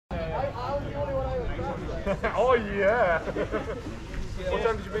Oh yeah! What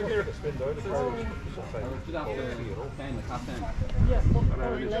time did you bring here?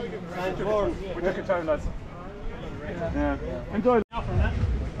 We took your time, lads. Yeah. Enjoy. I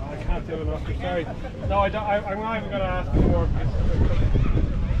can't do enough. Sorry. No, I don't. I'm not even going to ask for more.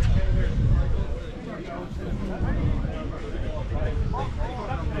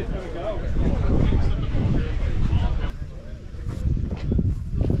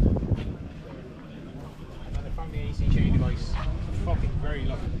 Fucking very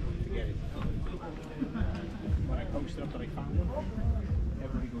lucky to get it. When I posted up that I found one,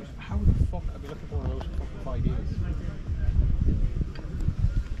 everybody goes, how the fuck? I've been looking for one of those for fucking 5 years.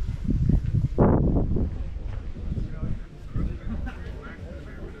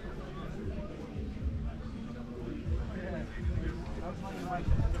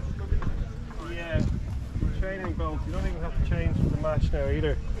 Yeah, training belt. You don't even have to change for the match now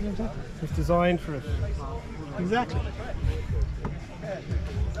either. It's designed for it. Exactly.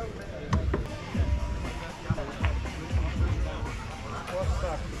 What's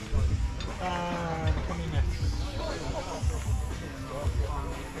that? Coming next.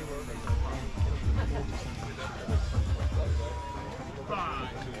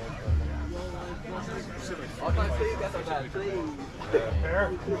 I can't see you get that, please. Fair?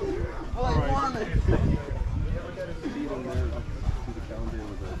 Oh, I want it.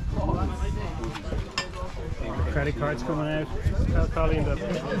 Credit cards coming out. Tell Colleen that.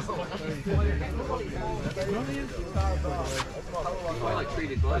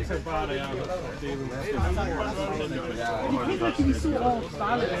 That's how bad I am at dealing with it.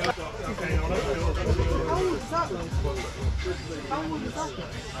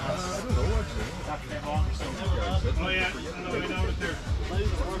 Oh yeah, I know it there.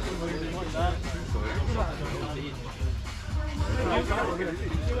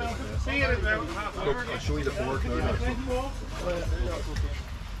 See it in about half an hour. Look, I'll show you the fork now.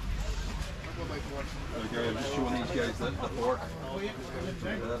 Okay, I'm just showing these guys the fork.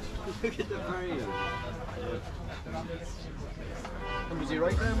 Look at the variant. And was he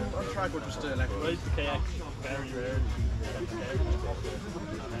right then on track or just like right the KX? Very rare.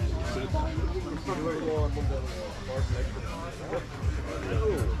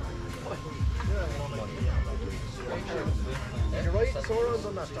 You're right, Sauron's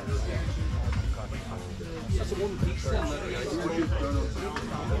on that stuff. That's a one piece then.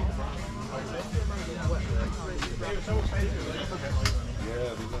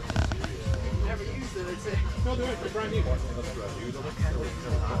 Never used it, I'd say. No, they're brand new. That's brand new.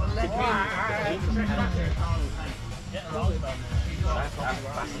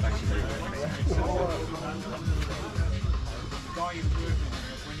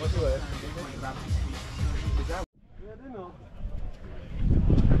 What's the way? Yeah, they know.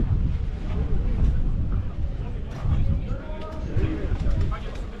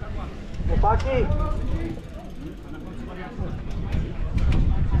 Baki.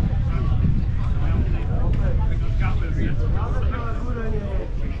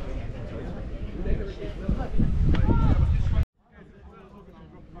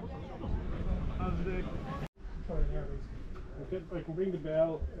 I can bring the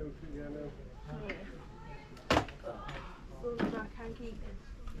bell out again now. So that hanky.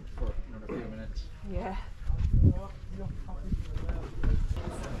 For another few minutes. Yeah.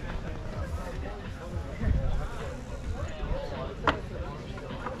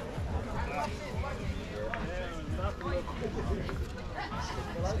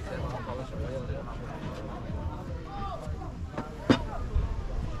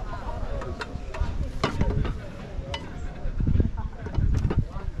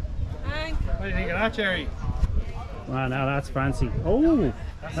 What do you think of that, Jerry? Wow, now that's fancy. Oh,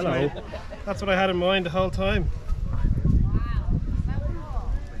 hello. That's what I had in mind the whole time.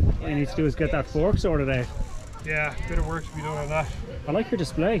 What you need to do is get that fork sorted out. Yeah, a bit of work to be done on that. I like your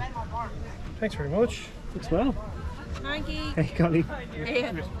display. Thanks very much. Looks well. Hanky. Hey, Colleen.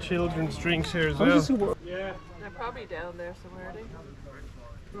 Yeah. With children's drinks here as How well. does it work? Yeah. They're probably down there somewhere, are they?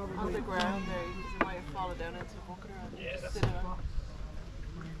 On the ground there, because they might have fallen down into the bucket or sit on.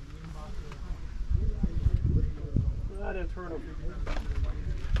 Ah, they'll turn up.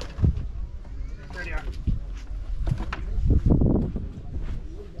 There they are.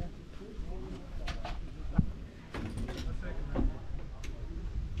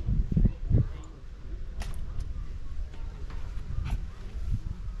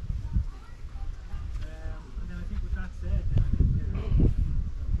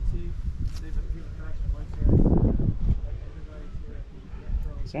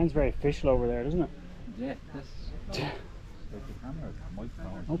 Sounds very official over there, doesn't it? Yeah, that's Like the camera, the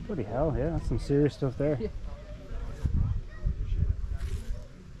microphone. Oh, bloody hell, yeah, that's some serious stuff there.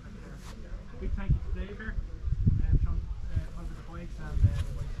 Big thank you to Dave here from under the bikes and the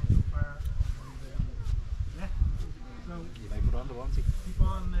bikes come so far. Yeah, so You may put on the onesie. keep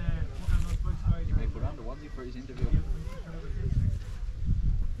on working on those bikes, guys. You may put on the onesie for his interview.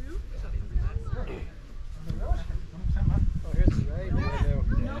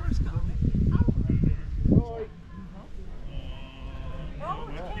 Oh,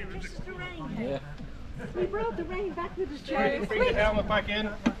 here's the rain. Yeah. We brought the rain back with us. Bring the helmet back in.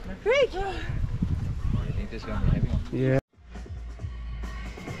 Great. I think this is going to be a heavy one. Yeah.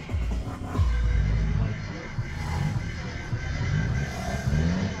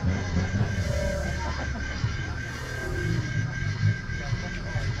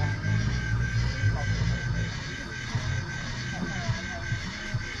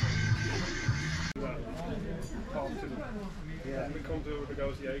 We come to a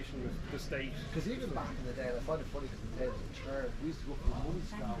negotiation with the state. Because even back in the day, I find it funny because the tales of church, we used to go for the money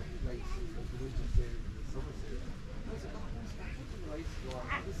scout race, like the winter series and the summer series. I was like, oh, it's back in the race, go on.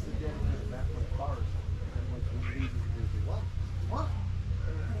 This is the end of the Batman Forest. And like, we leave it, what? What?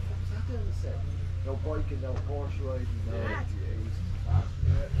 How the fuck was that down the set? No biking, no horse riding, no GAs.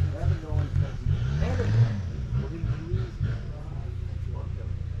 Never knowing never. But he used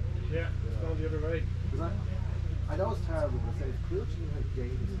Yeah, it's going the other way. I know it's terrible, but I say if crouching like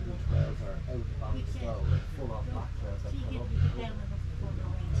games and new trails are out on the slow, like full on back trails that come up.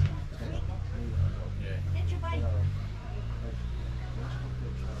 Get your